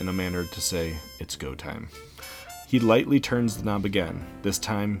at them in a manner to say, "It's go time." He lightly turns the knob again. This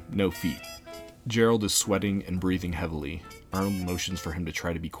time, no feet. Gerald is sweating and breathing heavily. Arnold motions for him to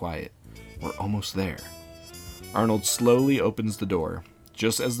try to be quiet. We're almost there. Arnold slowly opens the door.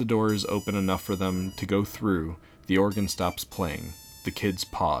 Just as the door is open enough for them to go through, the organ stops playing. The kids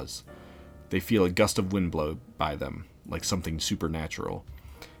pause. They feel a gust of wind blow by them, like something supernatural.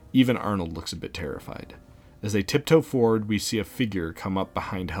 Even Arnold looks a bit terrified. As they tiptoe forward, we see a figure come up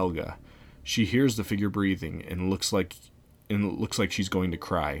behind Helga. She hears the figure breathing and it looks like she's going to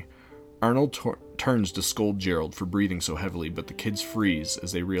cry. Arnold turns to scold Gerald for breathing so heavily, but the kids freeze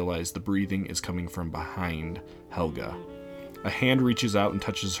as they realize the breathing is coming from behind Helga. A hand reaches out and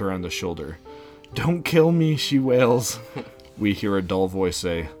touches her on the shoulder. "Don't kill me," she wails. We hear a dull voice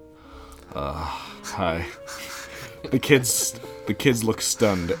say, "Hi." The kids look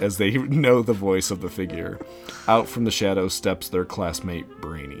stunned as they know the voice of the figure. Out from the shadows steps their classmate,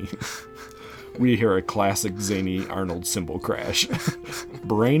 Brainy. We hear a classic zany Arnold cymbal crash.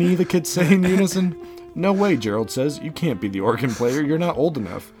 "Brainy," the kids say in unison. "No way," Gerald says. "You can't be the organ player. You're not old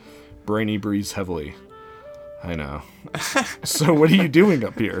enough." Brainy breathes heavily. "I know." "So what are you doing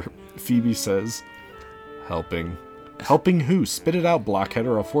up here?" Phoebe says. "Helping." "Helping who? Spit it out, blockhead,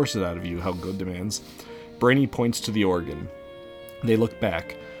 or I'll force it out of you," Helga demands. Brainy points to the organ. They look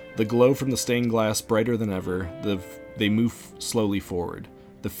back. The glow from the stained glass brighter than ever. They move slowly forward.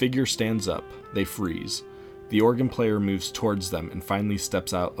 The figure stands up. They freeze. The organ player moves towards them and finally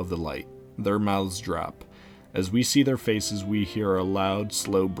steps out of the light. Their mouths drop. As we see their faces, we hear a loud,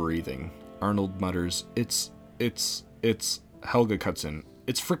 slow breathing. Arnold mutters, It's... Helga cuts in.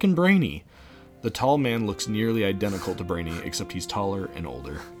 "It's frickin' Brainy." The tall man looks nearly identical to Brainy, except he's taller and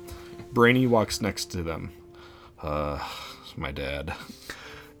older. Brainy walks next to them. My dad."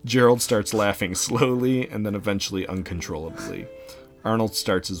 Gerald starts laughing slowly and then eventually uncontrollably. Arnold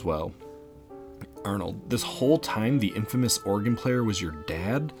starts as well. "Arnold, this whole time the infamous organ player was your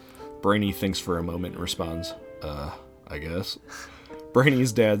dad?" Brainy thinks for a moment and responds, I guess.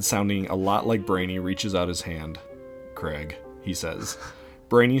 Brainy's dad, sounding a lot like Brainy, reaches out his hand. "Craig," he says.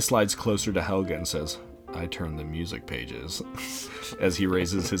 Brainy slides closer to Helga and says, "I turn the music pages," as he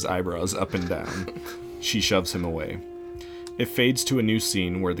raises his eyebrows up and down. She shoves him away. It fades to a new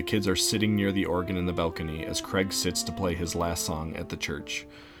scene where the kids are sitting near the organ in the balcony as Craig sits to play his last song at the church.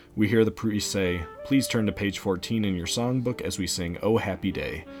 We hear the priest say, "Please turn to page 14 in your songbook as we sing 'Oh Happy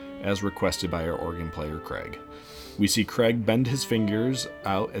Day,' as requested by our organ player Craig." We see Craig bend his fingers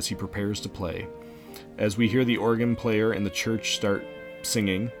out as he prepares to play. As we hear the organ player in the church start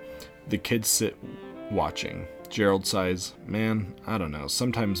singing, the kids sit watching. Gerald sighs, "Man, I don't know,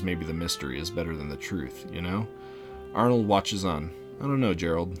 sometimes maybe the mystery is better than the truth, you know?" Arnold watches on. "I don't know,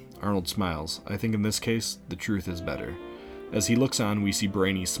 Gerald." Arnold smiles. "I think in this case, the truth is better." As he looks on, we see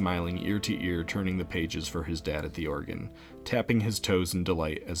Brainy smiling ear to ear, turning the pages for his dad at the organ, tapping his toes in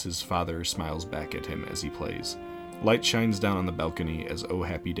delight as his father smiles back at him as he plays. Light shines down on the balcony as "Oh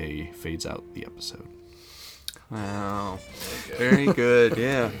Happy Day" fades out the episode. Wow. Very good.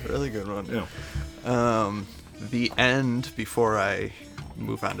 Yeah, really good one. Yeah. The end, before I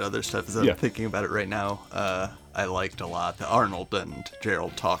move on to other stuff, as I'm Yeah. thinking about it right now, I liked a lot the Arnold and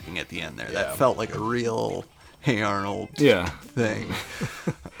Gerald talking at the end there. Yeah. That felt like a real "Hey Arnold" Yeah. thing.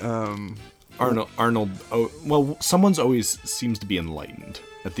 Arnold. Oh, well, someone's always seems to be enlightened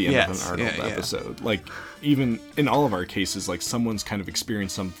at the end of Yes, an Arnold yeah, yeah. episode. Like, even in all of our cases, like someone's kind of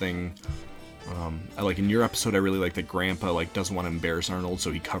experienced something. Like in your episode, I really like that Grandpa like doesn't want to embarrass Arnold,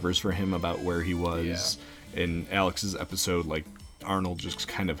 so he covers for him about where he was. In Alex's episode, like Arnold just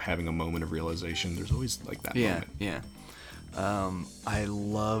kind of having a moment of realization. There's always like that Yeah, moment. yeah. I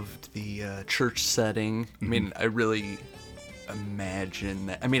loved the church setting. I mean, I really imagine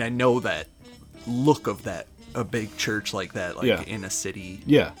that. I mean, I know that look of that, a big church like that, like Yeah. in a city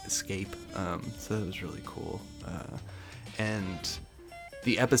Yeah. escape. So that was really cool. And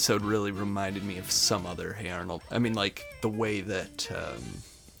the episode really reminded me of some other Hey Arnold. I mean, like the way that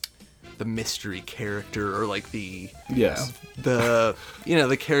the mystery character, or like the Yes. the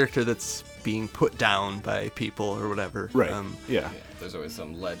the character that's being put down by people or whatever. Right. Yeah. Yeah, there's always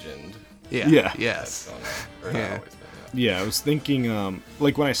some legend Yeah. Yeah. Yes. going on. Or Yeah. not always, but yeah. Yeah, I was thinking,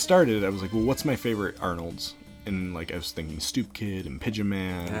 like when I started, I was like, well, what's my favorite Arnold's? And like I was thinking Stoop Kid and Pigeon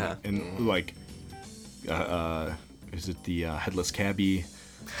Man, Yeah. and like, is it the Headless Cabbie?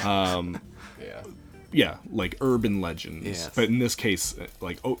 Yeah. Yeah, like urban legends. Yes. But in this case,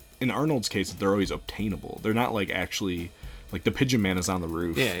 like in Arnold's case, they're always obtainable. They're not like actually. Like the Pigeon Man is on the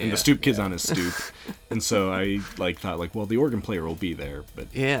roof, Yeah, and yeah, the Stoop Kid's on his stoop, and so I like thought like, well, the organ player will be there, but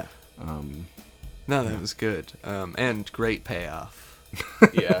Yeah. No, that was good. And great payoff.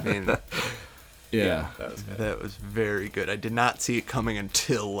 Yeah. I mean, yeah, That was good. that was very good. I did not see it coming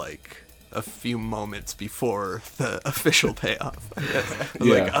until like a few moments before the official payoff. I was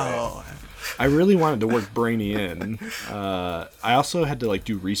Yeah. like, oh, I really wanted to work Brainy in. I also had to like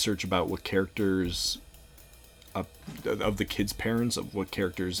do research about what characters of the kids' parents, of what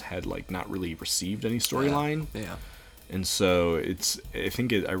characters had like not really received any storyline. yeah. And so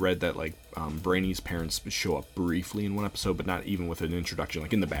I read that like Brainy's parents show up briefly in one episode, but not even with an introduction,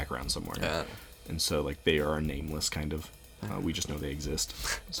 like in the background somewhere. Yeah. And so like they are nameless, kind of. We just know they exist.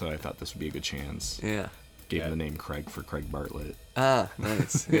 So I thought this would be a good chance. Yeah. Gave him the name Craig for Craig Bartlett. Ah,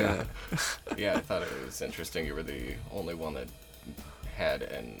 nice. Yeah. Yeah, I thought it was interesting. You were the only one that had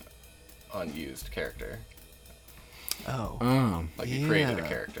an unused character. Oh. Like you created a Yeah.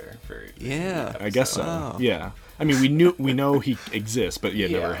 character for. Yeah. I guess so. Oh. Yeah. I mean, we know he exists, but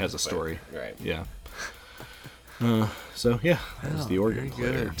never has a but- story. Right. Yeah. So yeah, that was the organ Oh,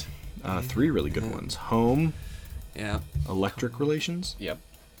 very player. good. 3 really good ones: Home, Yeah. Electric Relations, Yep.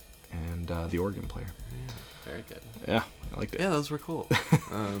 and the organ player. Very good. Yeah, I liked it. Yeah, those were cool.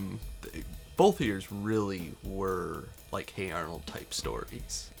 Both of yours really were like Hey Arnold type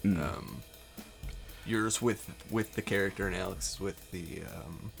stories. Yours with the character, and Alex with the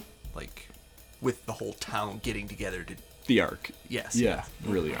like with the whole town getting together to. The arc. Yes. Yeah,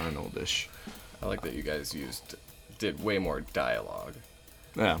 really Arnoldish. I like that you guys did way more dialogue.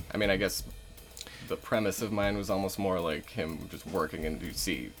 Yeah. I mean, I guess the premise of mine was almost more like him just working, and you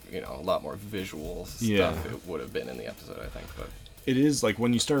see, a lot more visual stuff. Yeah. It would have been in the episode, I think. But It is like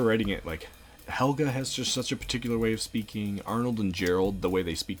when you start writing it, like Helga has just such a particular way of speaking. Arnold and Gerald, the way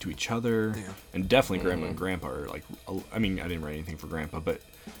they speak to each other, Yeah. and definitely Grandma and Grandpa are like. I mean, I didn't write anything for Grandpa, but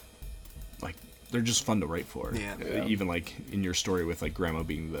like they're just fun to write for. Yeah. Even like in your story with like Grandma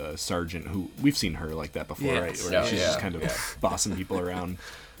being the sergeant, who we've seen her like that before, Yes. right? Where Yeah, she's yeah, just kind of bossing people around.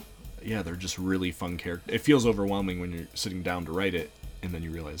 Yeah, they're just really fun characters. It feels overwhelming when you're sitting down to write it, and then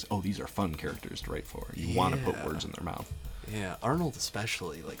you realize, oh, these are fun characters to write for. You want to put Yeah. words in their mouth. Yeah, Arnold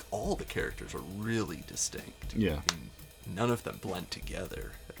especially, like all the characters are really distinct. Yeah. And none of them blend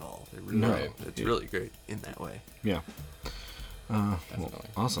together at all. They really, No. It's Yeah. really great in that way. Yeah. Well, Definitely.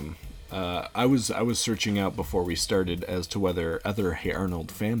 awesome. I was searching out before we started as to whether other Hey Arnold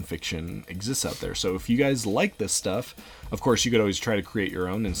fan fiction exists out there. So if you guys like this stuff, of course you could always try to create your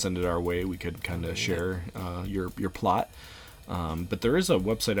own and send it our way. We could kind of share your plot. But there is a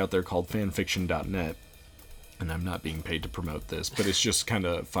website out there called fanfiction.net, and I'm not being paid to promote this, but it's just kind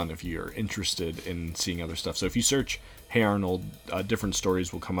of fun if you're interested in seeing other stuff. So if you search Hey Arnold, different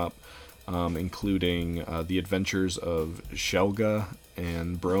stories will come up, including The Adventures of Shelga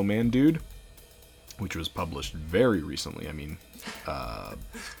and Bro Man Dude, which was published very recently. I mean,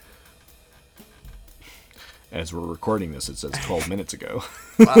 as we're recording this, it says 12 minutes ago.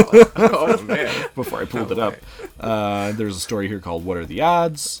 oh man, Before I pulled it up. There's a story here called What Are the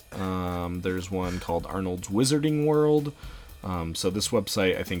Odds? There's one called Arnold's Wizarding World. So this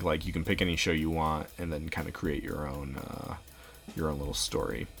website, I think, like you can pick any show you want and then kind of create your own little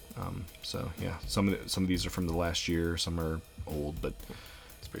story. So yeah, some of these are from the last year, some are old, but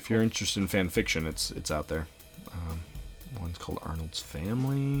if you're interested in fan fiction, it's out there. One's called Arnold's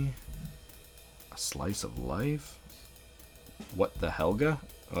Family, A Slice of Life. What the Helga?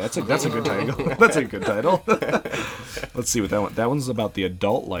 Oh, that's a good title. That's a good title. Let's see what that one. That one's about the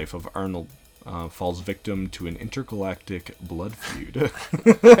adult life of Arnold. Falls victim to an intergalactic blood feud.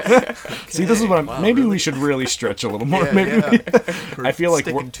 See, this is what I'm. Wow, maybe we really? should really stretch a little more. Yeah, maybe We're I feel like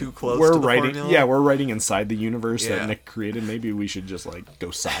sticking we're too close we're to the writing. formula. Yeah, we're writing inside the universe Yeah. that Nick created. Maybe we should just like go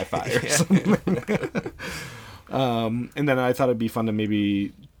sci-fi or something. And then I thought it'd be fun to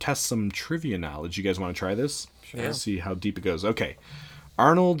maybe test some trivia knowledge. You guys want to try this? Sure. See how deep it goes. Okay.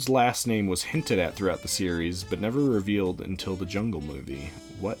 Arnold's last name was hinted at throughout the series, but never revealed until the Jungle movie.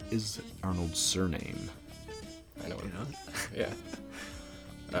 What is Arnold's surname? I know. Yeah.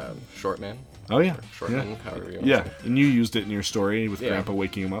 Short man. Oh yeah, Short yeah. man. However you want Yeah, to say. and you used it in your story with Yeah. Grandpa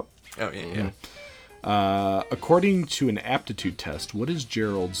waking him up. Oh, yeah. According to an aptitude test, what is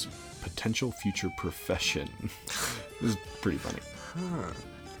Gerald's potential future profession? This is pretty funny.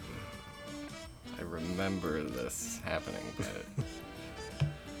 I remember this happening, but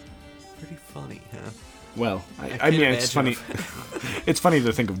Pretty funny, huh? Well, I can't mean, it's funny. imagine It's funny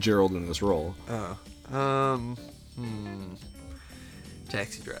to think of Gerald in this role.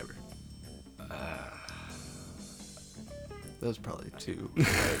 Taxi driver. That was probably too I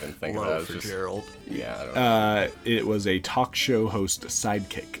didn't even think of that. low It's for just, Gerald. yeah, I don't know. It was a talk show host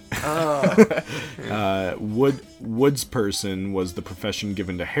sidekick. Woods person was the profession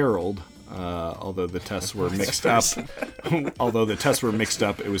given to Harold. Although the tests were mixed up. Although the tests were mixed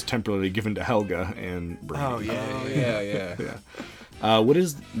up, it was temporarily given to Helga and Brady. Oh, yeah. Oh, yeah. What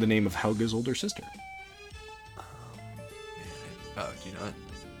is the name of Helga's older sister? Oh, do you know it?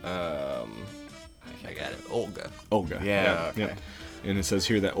 I got it. Olga. Olga. Yeah, okay. And it says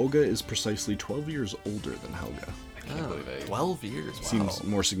here that Olga is precisely 12 years older than Helga. I can't believe I 12 years. Wow. Seems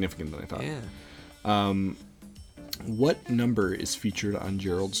more significant than I thought. Yeah. What number is featured on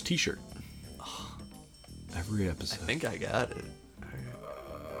Gerald's t-shirt? Every episode. I think I got it.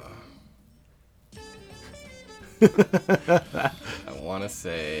 I want to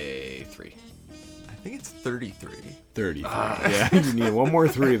say 3. I think it's 33. 33. Yeah, you need one more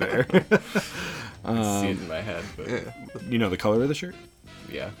 3 there. I see it in my head, but You know the color of the shirt?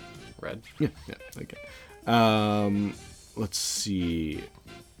 yeah, red. Yeah, okay. Let's see.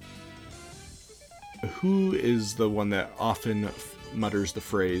 Who is the one that often mutters the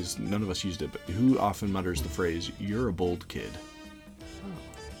phrase, none of us used it, but who often mutters the phrase, "You're a bold kid"?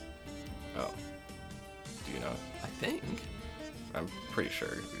 Oh, do you know? I think. I'm pretty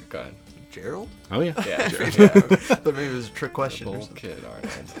sure. Go ahead. Gerald? Oh, yeah. Yeah, Thought maybe it was a trick question. or Bold something. kid,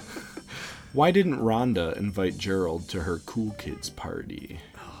 Arnold. Why didn't Rhonda invite Gerald to her cool kids party?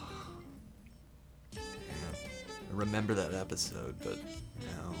 I remember that episode, but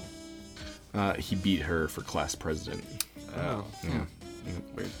no. He beat her for class president. Oh, Yeah.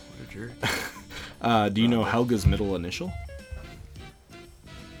 weird. What a jerk. Do you know Helga's middle initial?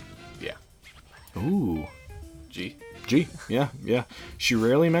 Yeah. Ooh. G. G. Yeah. She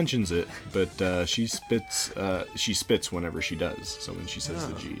rarely mentions it, but she spits whenever she does. So when she says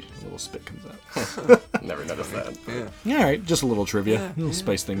the G, a little spit comes out. Never noticed that. Yeah. All right, just a little trivia. Yeah, We'll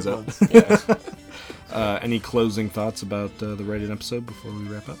spice things good up. ones. Yeah. Any closing thoughts about the writing episode before we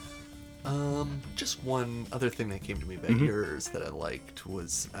wrap up? Just one other thing that came to me about yours that I liked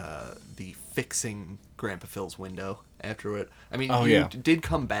was the fixing Grandpa Phil's window after it. I mean, Oh, you yeah. did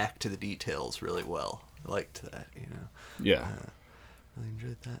come back to the details really well. I liked that, you know. Yeah. Really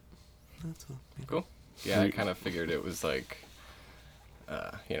enjoyed that. That's all. Yeah. Cool. Yeah, I kind of figured it was like,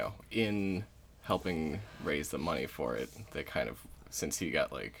 in helping raise the money for it, they kind of, since he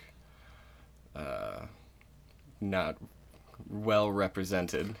got like, not well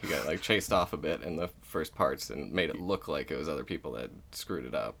represented, he got like chased off a bit in the first parts and made it look like it was other people that screwed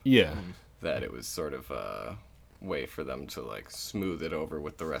it up. Yeah. That it was sort of a way for them to like smooth it over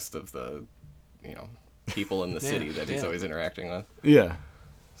with the rest of the, people in the city that he's yeah. always interacting with. Yeah.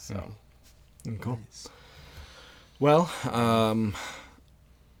 So. Cool. Well,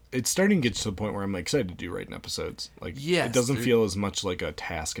 it's starting to get to the point where I'm excited to do writing episodes. Like, Yes, it doesn't there- feel as much like a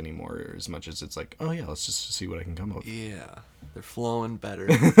task anymore, as much as it's like, oh yeah, let's just see what I can come up with. Yeah, they're flowing better,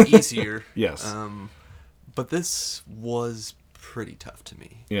 easier. Yes. But this was pretty tough to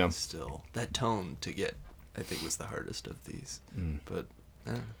me. Yeah. Still, that tone to get, I think, was the hardest of these. But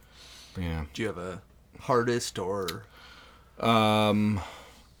Yeah. do you have a hardest or? I'm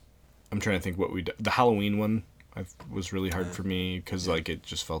trying to think what we the Halloween one was really hard for me because like it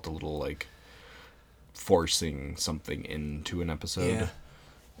just felt a little like forcing something into an episode.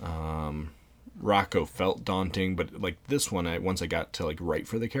 Rocco felt daunting, but like this one, once I got to like write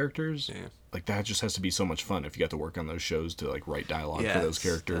for the characters, like that just has to be so much fun if you got to work on those shows to like write dialogue for those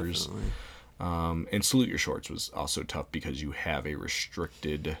characters. Definitely. And Salute Your Shorts was also tough because you have a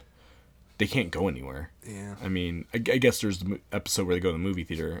restricted. They can't go anywhere. Yeah. I mean, I guess there's the episode where they go to the movie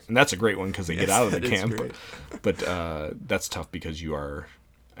theater, and that's a great one because they get out of the that is camp. great. But that's tough because you are.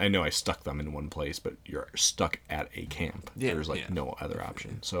 I know I stuck them in one place, but you're stuck at a camp. Yeah, There's like yeah. no other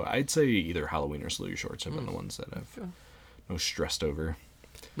option. So I'd say either Halloween or Salute Your Shorts have been the ones that I've most stressed over.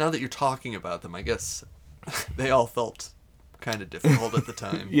 Now that you're talking about them, I guess they all felt kind of difficult at the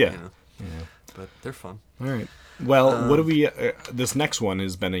time. Yeah. You know? But they're fun. All right. Well, what do we? This next one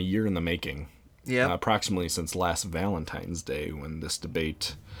has been a year in the making. Yeah. Approximately since last Valentine's Day, when this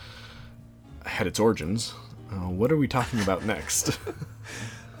debate had its origins. What are we talking about next?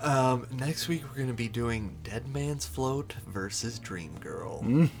 Next week we're going to be doing Dead Man's Float versus Dream Girl.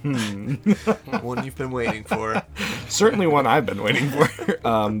 One you've been waiting for. Certainly one I've been waiting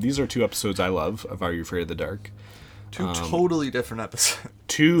for. These are 2 episodes I love of Are You Afraid of the Dark? 2 totally different episodes.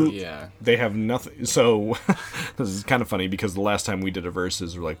 2, Yeah. they have nothing. So this is kind of funny because the last time we did a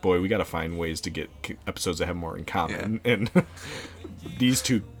versus, we're like, boy, we got to find ways to get episodes that have more in common. Yeah. And these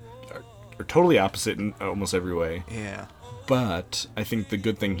 2 are totally opposite in almost every way. Yeah. But I think the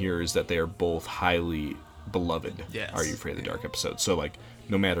good thing here is that they are both highly beloved Yes. Are You Afraid of the Dark episodes. So, like,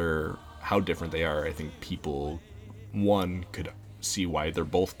 no matter how different they are, I think people, one, could see why they're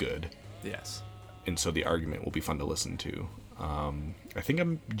both good. Yes. And so the argument will be fun to listen to. I think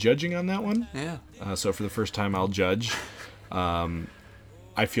I'm judging on that one. Yeah. So for the first time, I'll judge.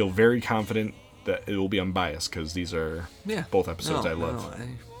 I feel very confident that it will be unbiased because these are both episodes I love.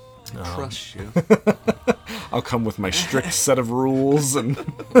 I trust you. I'll come with my strict set of rules. And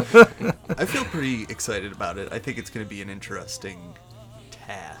I feel pretty excited about it. I think it's going to be an interesting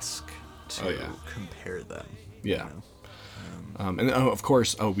task to compare them. Yeah. You know? And of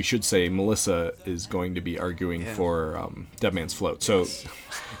course, we should say Melissa is going to be arguing for Dead Man's Float. So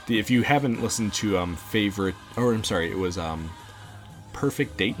if you haven't listened to it was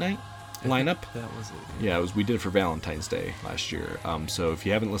Perfect Date Night lineup. That was it. Yeah, we did it for Valentine's Day last year. So if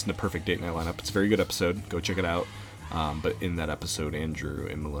you haven't listened to Perfect Date Night lineup, it's a very good episode. Go check it out. But in that episode, Andrew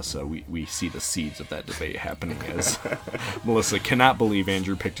and Melissa, we see the seeds of that debate happening as Melissa cannot believe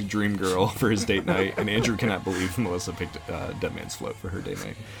Andrew picked Dream Girl for his date night, and Andrew cannot believe Melissa picked Dead Man's Float for her date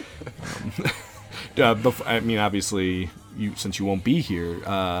night. Obviously, since you won't be here,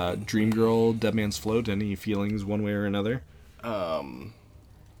 Dream Girl, Dead Man's Float, any feelings one way or another?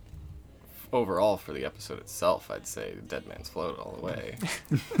 Overall, for the episode itself, I'd say Dead Man's Float all the way.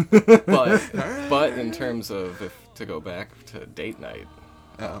 but in terms of to go back to date night,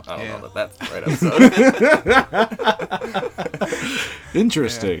 I don't know that that's the right episode.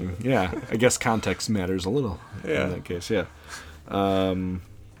 Interesting. Yeah. I guess context matters a little in that case. Yeah. Well,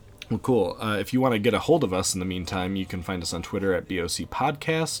 cool. If you want to get a hold of us in the meantime, you can find us on Twitter at BOC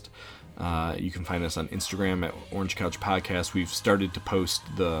Podcast. You can find us on Instagram at Orange Couch Podcast. We've started to post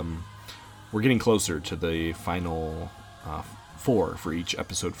we're getting closer to the final 4 for each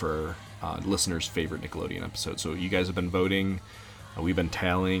episode for listeners' favorite Nickelodeon episode. So you guys have been voting, we've been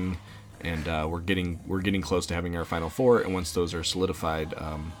tallying, and we're getting close to having our final 4. And once those are solidified,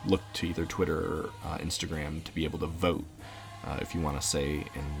 look to either Twitter or Instagram to be able to vote if you want to say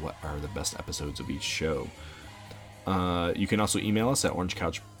and what are the best episodes of each show. You can also email us at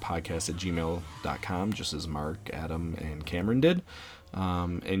orangecouchpodcast@gmail.com, just as Mark, Adam, and Cameron did.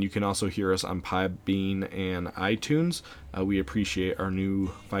 And you can also hear us on Podbean and iTunes. We appreciate our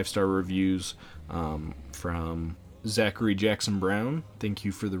new 5-star reviews from Zachary Jackson Brown. Thank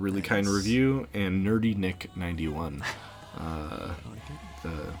you for the really kind review. And Nerdy Nick 91.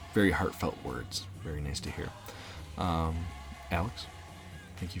 The very heartfelt words. Very nice to hear. Alex,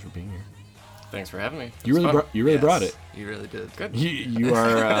 thank you for being here. Thanks for having me. You really brought it. You really did. Good. You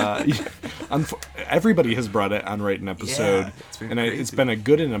are. Everybody has brought it on Write an Episode, Yeah, it's been a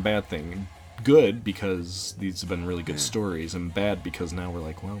good and a bad thing. Good because these have been really good stories, and bad because now we're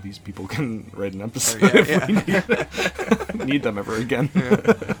like, well, these people can write an episode if we need them ever again.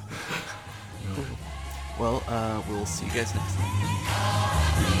 Well, we'll see you guys next time.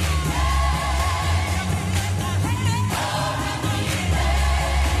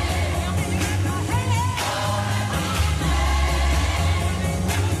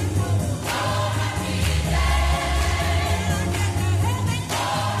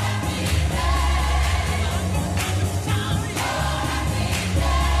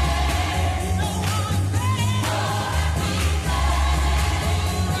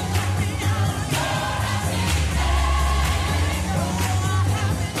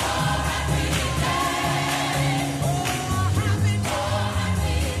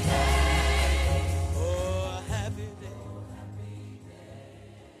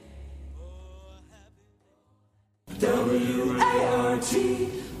 WART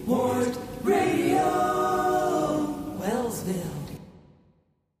Ward Radio.